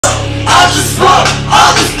I just smoke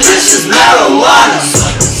all this bitch's marijuana.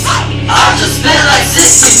 I just spent like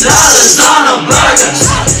 $60 on a burger.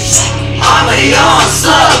 I'm a young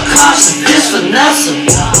slug, conscious bitch Vanessa.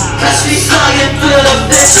 Catch me slugging through the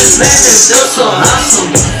bitches, make me feel so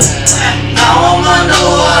handsome. Now I'm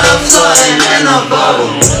underwater, floating in a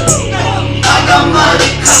bubble. I got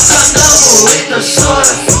muddy cups, I double with the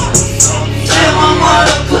soda. Damn, my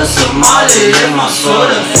mother put some Molly in my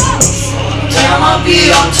soda. Damn, I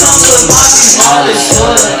be on Tumblr, my Molly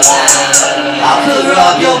soda. I could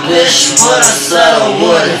rob your bitch, but I said I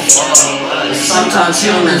wouldn't. Sometimes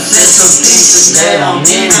humans say some things that they don't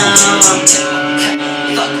mean it.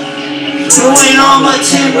 You ain't on my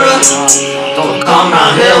team, bro. Don't come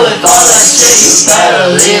round here with all that shit, you better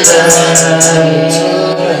leave it.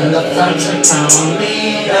 In the front to town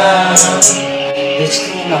leader.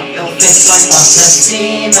 Bitch, clean up your face like my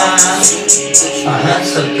Plastina. My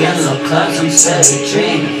hands against the clouds, I'm steady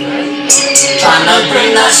dreaming. Tryna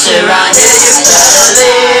bring that shit round here, you better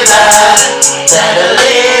leave it. Better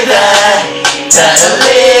leave it. Better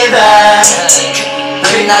leave it.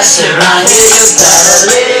 Bring that shit round here, you better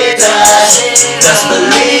leave it. Just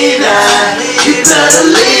believe it. You better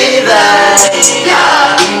leave it.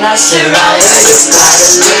 Yeah, bring that shit round here, you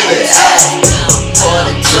better leave it.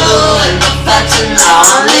 42 in the Phantom, now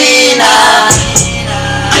I'm leaning.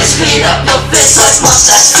 Bitch, clean up your face like my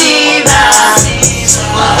Plastina.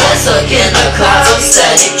 My head's stuck in the clouds, I'm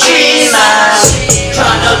steady dreaming.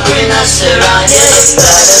 Tryna bring that shit round here, you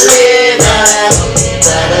better leave it.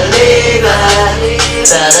 Better leave it.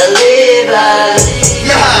 Better leave it.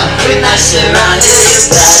 Yeah, bring that shit round here, you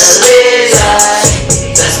better leave it.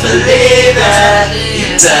 Best believe it.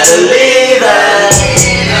 You better leave it.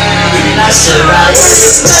 Bring that shit round here,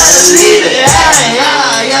 you better leave it.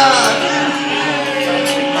 Yeah, yeah.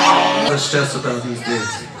 I'm stressed about these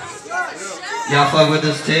days. Y'all fuck with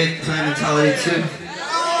this tape, Plan Mentality 2?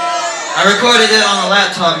 I recorded it on a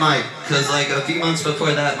laptop mic, cause like a few months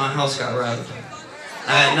before that my house got robbed.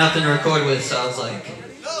 I had nothing to record with, so I was like,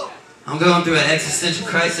 I'm going through an existential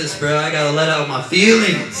crisis, bro, I gotta let out my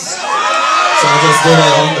feelings. So I just did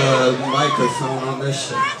it on the microphone on this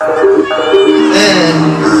shit. And,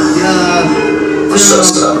 yeah, what's up,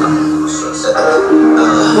 son?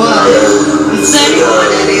 What? Is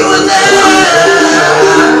anyone there?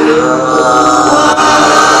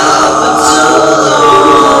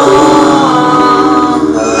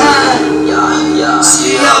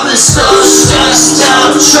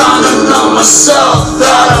 Tryna know myself,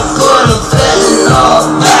 gotta put a feeling all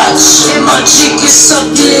that shit. My cheek is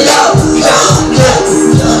suck it out.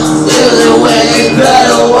 Either way, you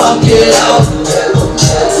better walk it out.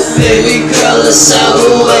 Baby girl, let's have a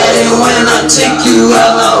wedding when I take you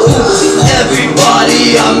out. Now,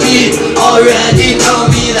 everybody I meet already know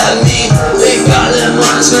me that me. They got their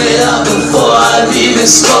minds made up before I've even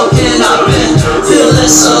spoken. I've been feeling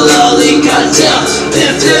so lonely, goddamn,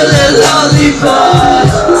 been feeling lonely, but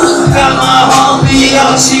got my homie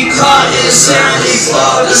out, she caught his handy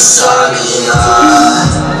for the sun.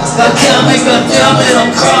 I can't make a damn it,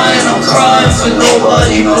 I'm crying for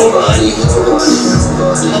nobody.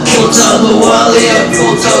 I pulled out the Wally,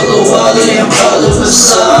 I'm proud of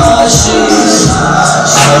Versace.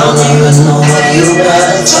 I don't even know where you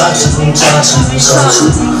at. Talk to me.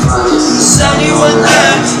 Is anyone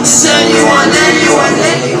there? Is anyone there?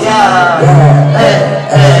 Yeah. Hey.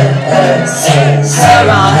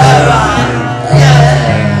 Heron.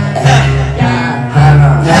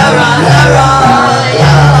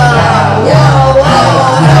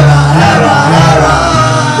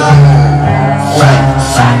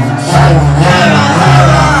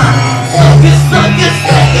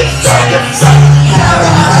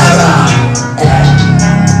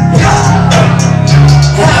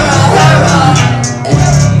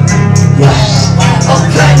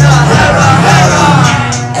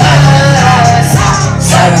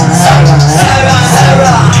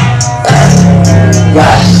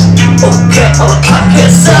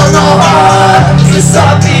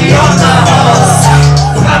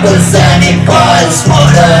 Representing boys, smoke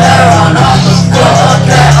the heroin off the floor.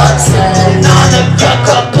 Get a tin on the crack,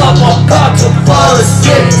 up more car to fall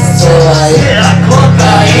asleep. So I hit like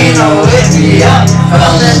cocaine, wake me up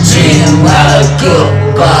from the dream. Had a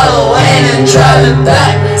good bottle and drive it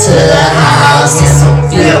back to the house. It's a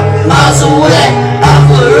few miles away, off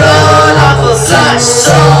the road, off a flash.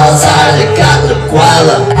 Souls, I got the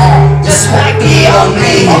guala. This might be on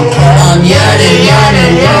me. I'm yearning.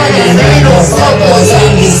 Ain't no focus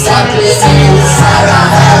on me. Stop listening to Sarah.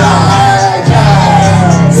 Hera.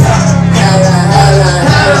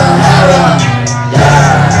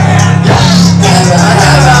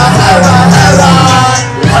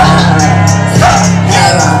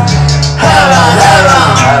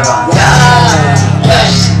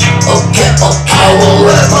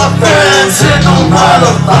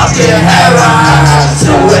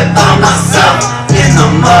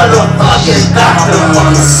 motherfucking bathroom.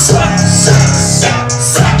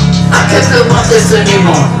 I can't feel my this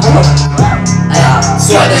anymore.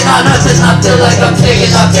 Sweating on nothing, I feel like I'm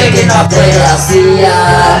taking off. I'll see ya.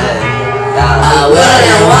 I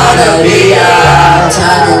wouldn't wanna be ya.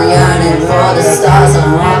 Turning, yearning for the stars.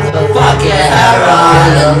 I'm off the fucking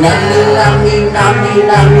heroin. Love me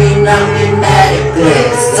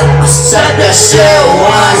medically. I said that shit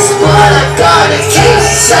once, but I gotta keep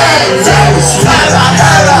saying that it's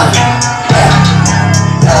heroin.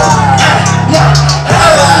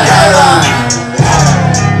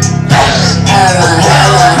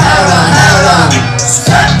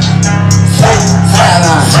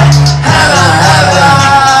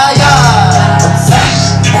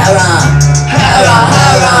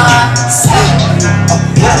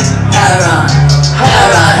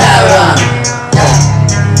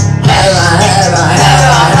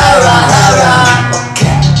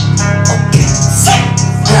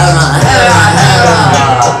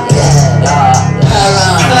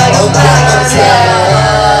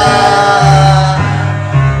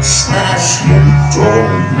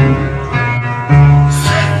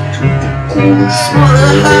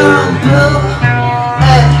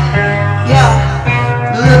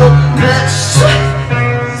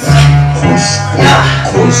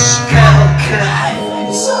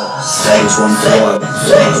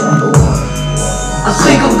 I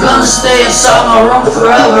think I'm gonna stay inside my room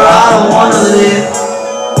forever, I don't wanna leave.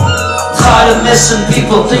 Tired of missing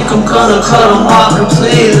people, think I'm gonna cut them off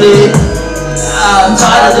completely. I'm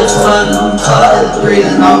tired of the fun, I'm tired of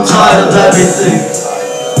breathing, I'm tired of everything.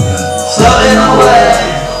 Floating away,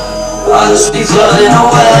 I'll just be floating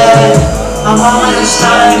away. I'm on this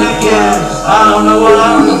time again, I don't know what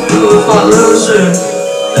I'm gonna do if I lose her.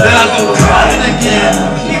 Then I go crying again.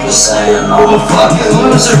 People say I'm a fucking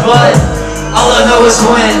loser, but all I know is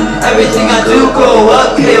win. Everything I do go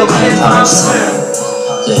up, KOK times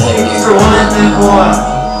 10. They hate me for wanting more.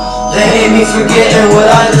 They hate me for getting what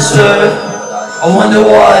I deserve. I wonder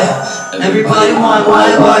why. Everybody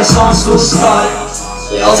why songs go sky.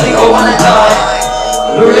 They all think I wanna die.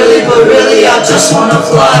 But really, I just wanna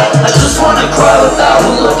fly. I just wanna cry without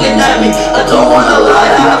them looking at me. I don't wanna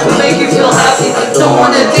lie, I have to make you feel happy. I don't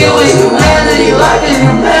wanna deal with humanity, lacking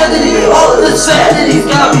humanity. All of this vanity's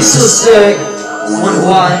got me so sick. Wonder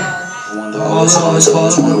why. Always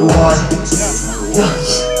wonder why.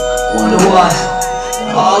 Wonder why.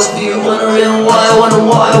 Always be wondering why. Wonder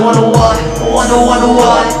why. Wonder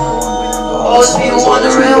why. Always be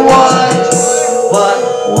wondering why. Why?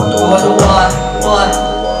 Wonder why. Why?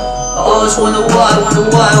 I always wonder why, I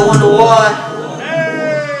wonder why.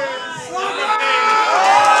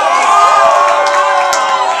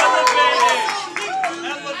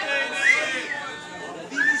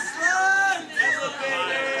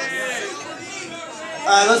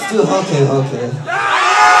 Alright, let's do okay.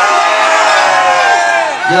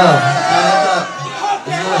 Yo,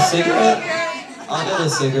 is there a cigarette? I'll get a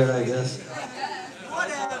cigarette, I guess.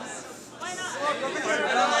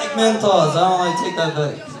 Menthols, I don't like take that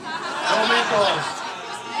back. No menthols.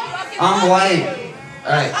 I'm white.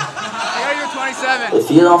 Alright. Yeah, you're 27.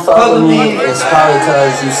 If you don't fuck with me, it's probably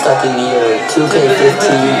because you stuck in year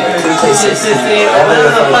 2K15, 2K16,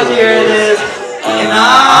 whatever the fuck year it is. And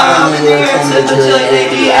I'm in year 10 to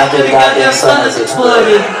after the goddamn sun has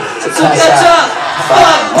exploded. So catch up.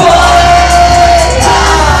 Fuck boy!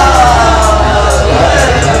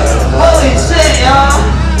 Holy shit, y'all.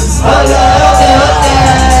 Okay.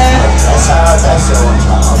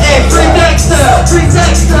 Hey, free Dexter! Okay.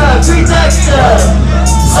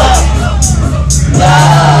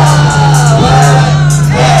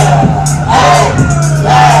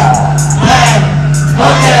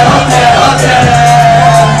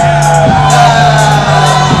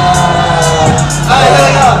 Alright, here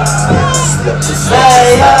we go.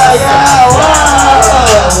 Yeah,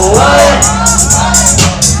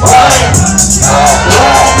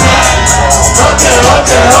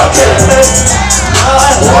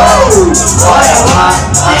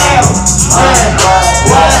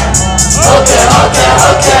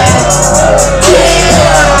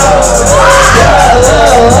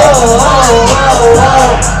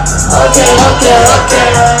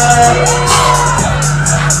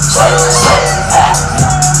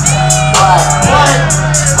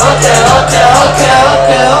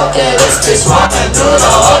 Okay, let's just walk and do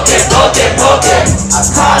the okay. I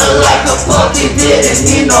caught it like a pokey, didn't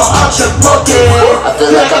need no ultra pokey. I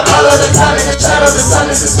feel like I'm all of the time in the shadow, the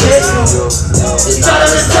sun is suspicious. It's trying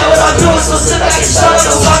to tell what I'm doing, so sit back and shut up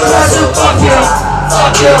and walk around and fuck you.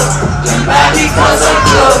 You're mad because I'm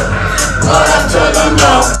good, but I told them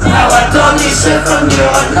no. Now I don't need shit from you,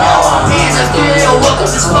 I know I'm me in the video, woke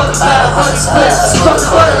up this fucking about 100 splits. Fucked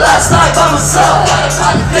the water last night by myself.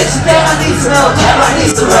 Bitch, damn, I need some help, damn, I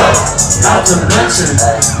need some help. Not to mention,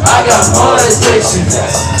 I got more addiction.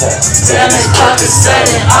 Damn, his pocket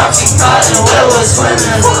setting, oxycontin, where was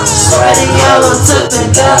swimming. Sweaty yellow,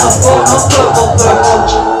 tipping down for no purple.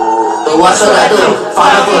 But watch what I do,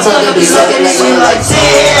 final for tucker, be looking at me like,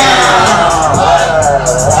 damn.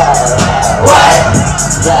 What?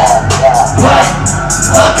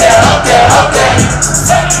 Okay.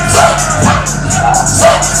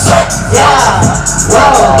 Yeah,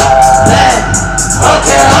 whoa, man.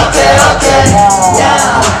 Okay. Yeah.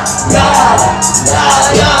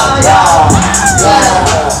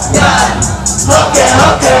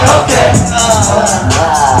 Okay.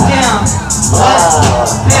 Damn. What?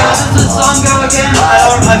 Yeah, how does the song go again? I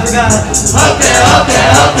forgot. Okay.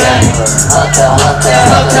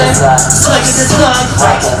 Slug is the slug.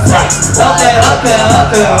 Okay.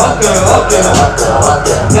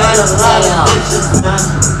 Got a lot of bitches, man.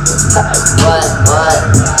 What?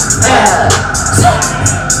 Yeah.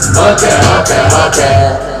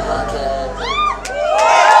 Okay.